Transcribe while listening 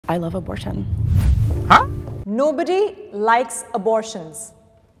I love abortion. Huh? Nobody likes abortions.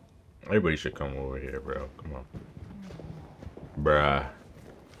 Everybody should come over here, bro. Come on. Bruh.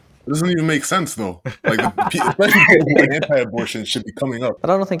 It doesn't even make sense, though. Like, especially people who are anti-abortion should be coming up. But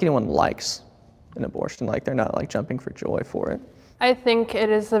I don't think anyone likes an abortion. Like, they're not like jumping for joy for it. I think it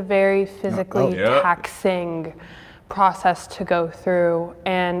is a very physically taxing process to go through,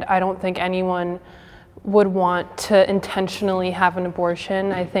 and I don't think anyone would want to intentionally have an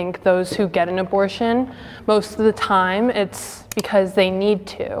abortion. I think those who get an abortion, most of the time, it's because they need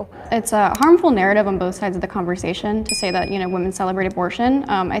to. It's a harmful narrative on both sides of the conversation to say that, you know, women celebrate abortion.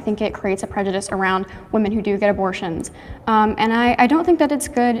 I think it creates a prejudice around women who do get abortions. And I don't think that it's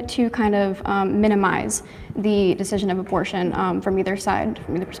good to kind of minimize the decision of abortion from either side,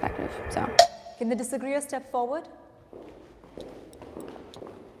 from either perspective, so. Can the disagreeer step forward?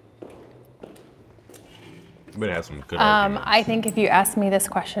 But it has some good arguments. I think if you asked me this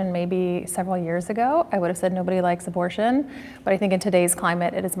question maybe several years ago, I would have said nobody likes abortion. But I think in today's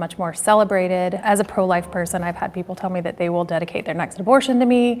climate, it is much more celebrated. As a pro-life person, I've had people tell me that they will dedicate their next abortion to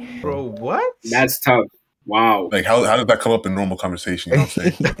me. Bro, what? That's tough. Wow. Like, how did that come up in normal conversation? You know what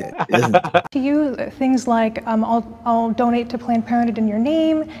I'm saying? To you, things like I'll donate to Planned Parenthood in your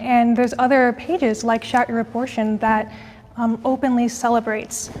name, and there's other pages like Shout Your Abortion that openly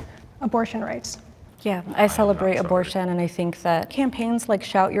celebrates abortion rights. Yeah, I celebrate abortion, and I think that campaigns like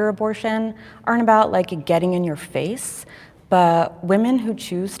Shout Your Abortion aren't about like getting in your face, but women who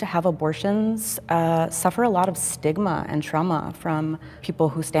choose to have abortions suffer a lot of stigma and trauma from people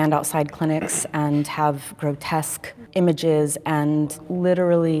who stand outside clinics and have grotesque images and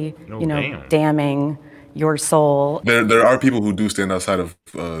literally, damning your soul. There are people who do stand outside of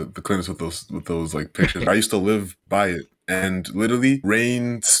the clinics with those like pictures. I used to live by it. And literally,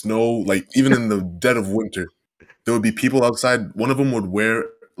 rain, snow, like even in the dead of winter, there would be people outside. One of them would wear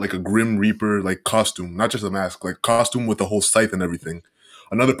like a Grim Reaper like costume, not just a mask, like costume with a whole scythe and everything.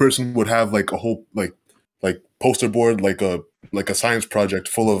 Another person would have like a whole like poster board, like a science project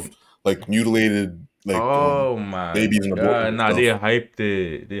full of like mutilated babies in the board. Nah, they hyped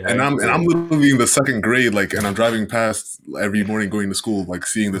it. And I'm literally in the second grade, like, and I'm driving past every morning going to school, like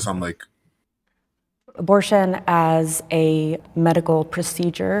seeing this. I'm like. Abortion as a medical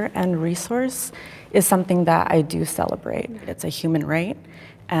procedure and resource is something that I do celebrate. It's a human right,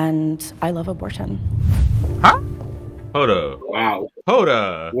 and I love abortion. Huh? Hold up. Wow. Hold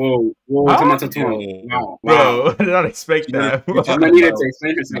up. Whoa. Huh? Wow. Bro, I did not expect that. I needed to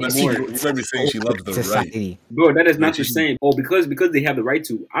explain herself more. You heard me saying she loves the right. Bro, that is not the same. Oh, because they have the right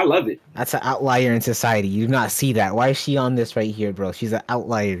to. I love it. That's an outlier in society. You do not see that. Why is she on this right here, bro? She's an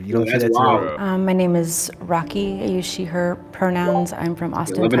outlier. You don't see that wow. My name is Rocky. I use she, her pronouns. I'm from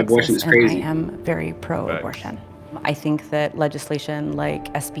Austin, Texas, abortion is crazy. and I am very pro-abortion. I think that legislation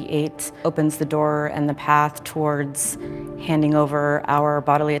like SB 8 opens the door and the path towards handing over our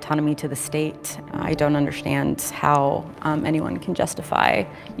bodily autonomy to the state. I don't understand how anyone can justify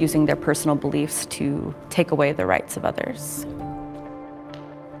using their personal beliefs to take away the rights of others.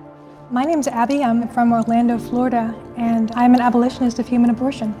 My name's Abby. I'm from Orlando, Florida, and I'm an abolitionist of human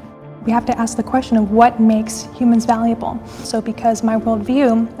abortion. We have to ask the question of what makes humans valuable. So because my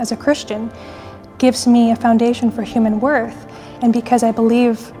worldview as a Christian gives me a foundation for human worth, and because I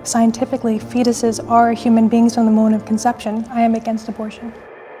believe scientifically fetuses are human beings from the moment of conception, I am against abortion.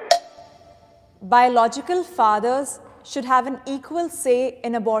 Biological fathers should have an equal say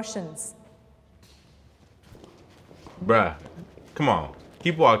in abortions. Bruh, come on,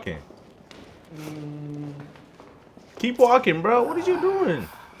 keep walking. Keep walking, bro. What are you doing?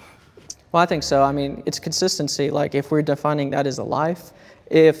 Well, I think so. I mean, it's consistency. Like, if we're defining that as a life,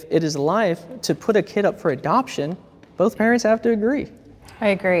 if it is a life, to put a kid up for adoption, both parents have to agree. I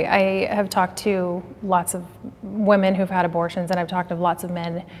agree. I have talked to lots of women who've had abortions, and I've talked to lots of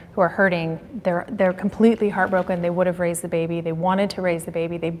men who are hurting. They're completely heartbroken. They would have raised the baby. They wanted to raise the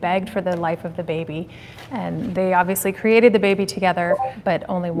baby. They begged for the life of the baby, and they obviously created the baby together, but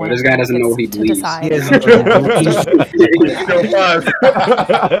only one this guy doesn't know what he to believes. decide.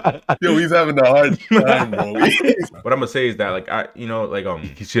 Yo, he's having a hard time, bro. What I'm gonna say is that, like,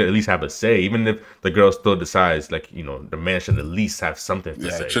 he should at least have a say, even if the girl still decides, like, the man should at least have something to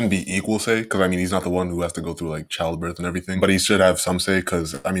say. It shouldn't be equal say, because I mean, he's not the one who has to go through like childbirth and everything, but he should have some say,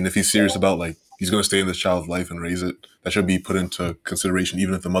 because I mean, if he's serious about like he's going to stay in this child's life and raise it. That should be put into consideration,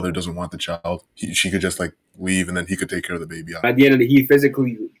 even if the mother doesn't want the child. She could just like leave, and then he could take care of the baby. At the end of the day, he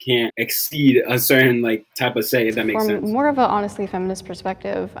physically can't exceed a certain like type of say, if that makes sense. From more of a honestly feminist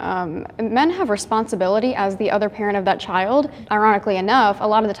perspective, men have responsibility as the other parent of that child. Ironically enough, a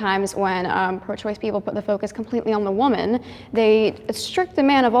lot of the times when pro-choice people put the focus completely on the woman, they strip the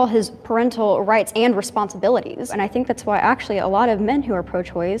man of all his parental rights and responsibilities. And I think that's why actually a lot of men who are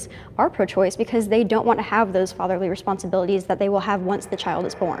pro-choice because they don't want to have those fatherly responsibilities that they will have once the child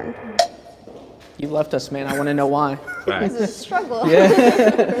is born. You left us, man. I want to know why. This is a struggle.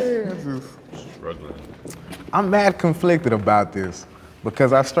 Yeah. Struggling. I'm mad conflicted about this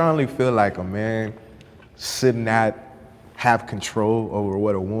because I strongly feel like a man should not have control over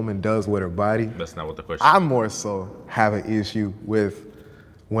what a woman does with her body. That's not what the question I more so have an issue with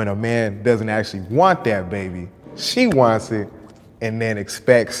when a man doesn't actually want that baby. She wants it and then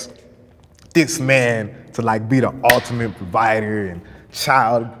expects this man to like be the ultimate provider and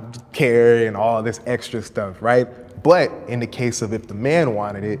child care and all this extra stuff, right? But in the case of if the man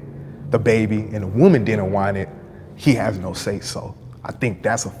wanted it, the baby, and the woman didn't want it, he has no say so. I think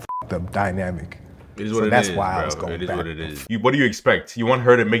that's a fucked up dynamic. It is what that's it is, why bro. I was going It is back. what it is. What do you expect? You want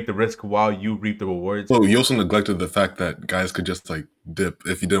her to make the risk while you reap the rewards? Well, he also neglected the fact that guys could just like dip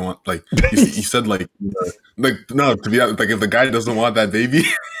if he didn't want. Like he said, like no. To be honest, like if the guy doesn't want that baby,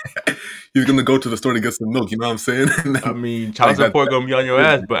 he's gonna go to the store to get some milk. You know what I'm saying? Then, I mean, child support gonna be on your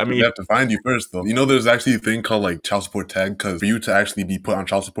ass, but I mean, they have to find you first, though. You know, there's actually a thing called like child support tag, because for you to actually be put on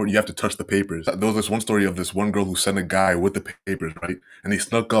child support, you have to touch the papers. There was this one story of this one girl who sent a guy with the papers, right? And he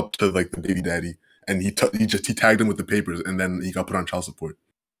snuck up to like the baby daddy, and he tagged him with the papers, and then he got put on child support.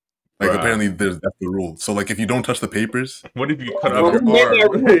 Like apparently that's the rule. So like if you don't touch the papers, what if you cut off your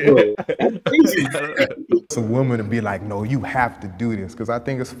arm? It's a woman to be like, no, you have to do this because I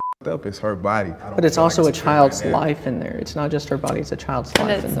think it's fucked up. It's her body. But it's also a child's life in there. It's not just her body, it's a child's life.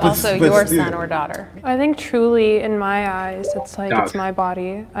 And in it's there. also your son or daughter. I think truly, in my eyes, it's like it's my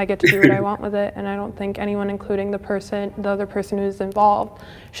body. I get to do what I want with it, and I don't think anyone, including the other person who's involved,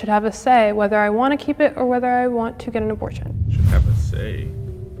 should have a say whether I want to keep it or whether I want to get an abortion. Should have a say.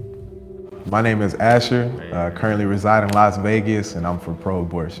 My name is Asher, currently reside in Las Vegas, and I'm for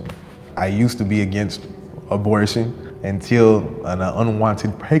pro-abortion. I used to be against abortion until an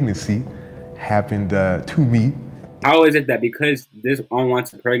unwanted pregnancy happened to me. How is it that because this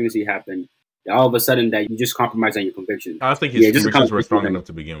unwanted pregnancy happened, all of a sudden that you just compromise on your conviction? I think his convictions were strong enough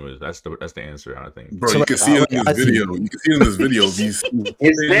to begin with. That's the answer, I think. Bro, you can see it in this video. You can see it in this video. His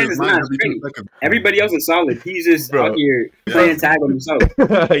man is not straight. Everybody else is solid. He's just out here playing tag with himself.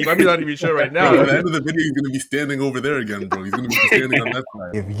 He might be not even sure right now. At the end of the video, he's gonna be standing over there again, bro. He's gonna be standing on that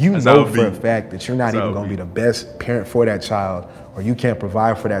side. If you know for a fact that you're not even gonna be the best parent for that child, or you can't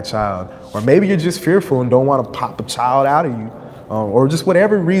provide for that child, or maybe you're just fearful and don't want to pop a child out of you, or just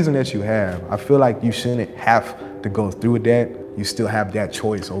whatever reason that you have, I feel like you shouldn't have to go through with that. You still have that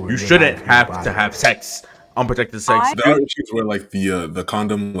choice over. You shouldn't have to have sex, unprotected sex. There are issues where like the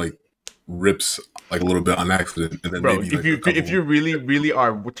condom like rips like a little bit on accident, and then bro, maybe if you really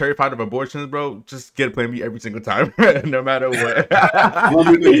are terrified of abortions, bro, just get a Plan B every single time, no matter what.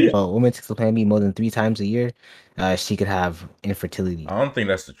 A woman takes a Plan B more than 3 times a year, she could have infertility. I don't think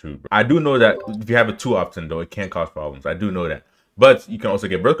that's the truth, bro. I do know that if you have it too often, though, it can cause problems. I do know that. But you can also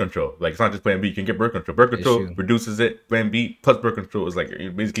get birth control. Like, it's not just Plan B. You can get birth control. Birth control reduces it. Plan B plus birth control is like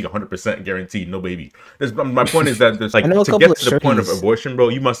basically 100% guaranteed, no baby. My point is that there's like to get to the point of abortion, bro,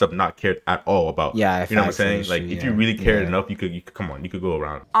 you must have not cared at all about. Yeah, you know what I'm saying? Like, if you really cared enough, you could come on, you could go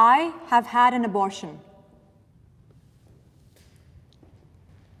around. I have had an abortion.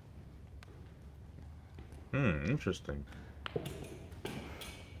 Interesting.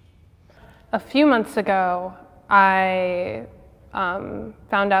 A few months ago, I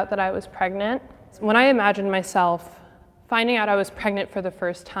found out that I was pregnant. When I imagined myself finding out I was pregnant for the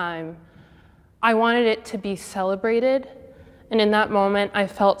first time, I wanted it to be celebrated. And in that moment, I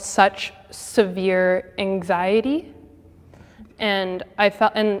felt such severe anxiety. And I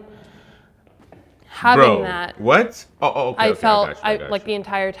felt, and having that. What? Oh, okay. I felt, I got you. like the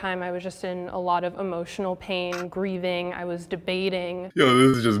entire time I was just in a lot of emotional pain, grieving, I was debating. Yo,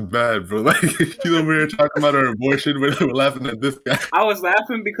 this is just bad, bro. Like, you over here talking about our abortion, we're laughing at this guy. I was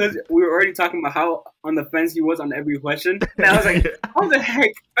laughing because we were already talking about how on the fence he was on every question. And I was like, how the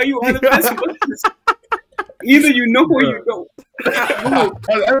heck are you on the fence about this? Either you know or you don't.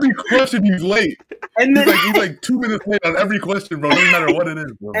 On every question, he's late. And then he's like 2 minutes late on every question, bro. No matter what it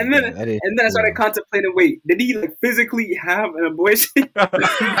is, bro. And then I started contemplating. Wait, did he like physically have an abortion?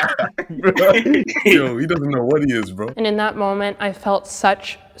 bro. Yo, he doesn't know what he is, bro. And in that moment, I felt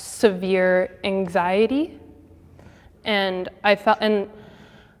such severe anxiety. And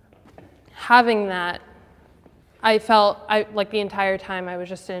having that, like the entire time I was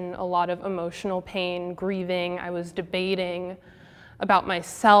just in a lot of emotional pain, grieving. I was debating about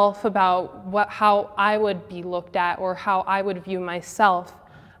myself, about how I would be looked at or how I would view myself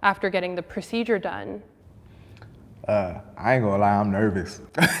after getting the procedure done. I ain't gonna lie, I'm nervous.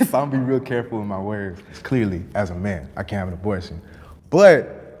 So I'm gonna be real careful with my words. Clearly, as a man, I can't have an abortion.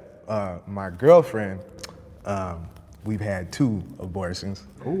 But my girlfriend, we've had 2 abortions.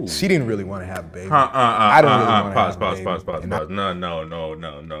 Ooh. She didn't really want to have a baby. I don't really want to have a baby. Pause.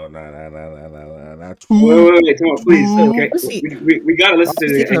 No. Wait, come on, please. Okay. We gotta listen to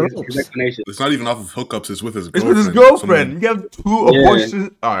his explanation. It's not even off of hookups. It's with his girlfriend. It's with his girlfriend. You have 2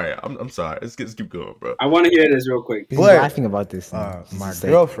 abortions. All right, I'm sorry. Let's keep going, bro. I want to hear this real quick. He's laughing about this. My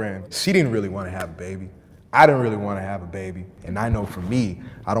girlfriend, she didn't really want to have a baby. I didn't really want to have a baby. And I know for me,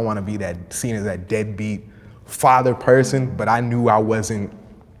 I don't want to be seen as that deadbeat father person, but I knew I wasn't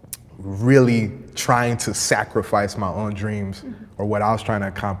really trying to sacrifice my own dreams or what I was trying to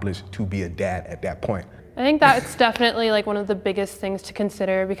accomplish to be a dad at that point. I think that's definitely like one of the biggest things to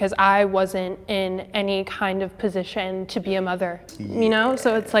consider because I wasn't in any kind of position to be a mother, you know?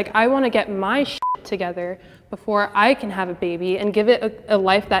 So it's like, I want to get my shit together before I can have a baby and give it a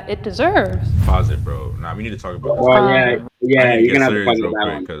life that it deserves. Pause it, bro. Nah, we need to talk about this. Well, yeah, you're gonna have to pause it real quick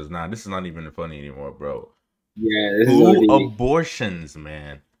down. because this is not even funny anymore, bro. Yeah, this Who is abortions,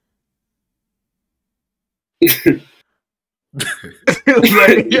 man. What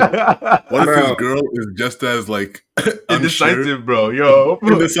if his girl is just as like indecisive, bro? Yo,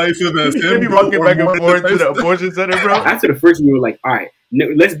 indecisive as him. Maybe rocking back and forth to the abortion center, bro. After the first, we were like, all right,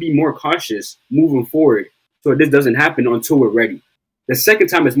 let's be more cautious moving forward, so this doesn't happen until we're ready. The second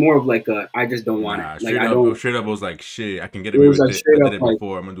time, it's more of like I just don't want it. Like straight up was like, shit, I can get away with it. I did it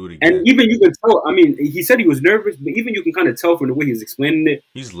before. I'm gonna do it again. And even you can tell. I mean, he said he was nervous, but even you can kind of tell from the way he's explaining it.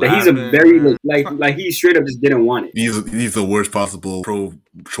 He's laughing, he's a very like he straight up just didn't want it. He's the worst possible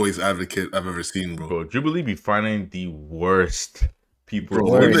pro-choice advocate I've ever seen, bro. Jubilee be finding the worst people.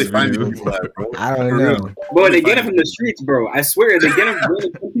 Bro, where do they find people at, bro? I don't know. Bro, they get it from the streets, bro. I swear, they get it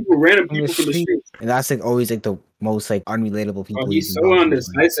random people from the streets. And that's like always like the most like unrelatable people. Bro, he's so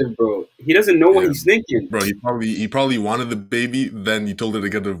undecisive, bro. He doesn't know what he's thinking. Bro, he probably wanted the baby, then he told her to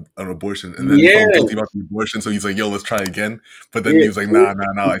get an abortion, and then he felt guilty about the abortion, so he's like, yo, let's try again. But then he was like, nah,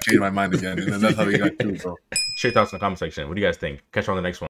 I changed my mind again. And then that's how he got killed, bro. Share thoughts in the comment section. What do you guys think? Catch you on the next one.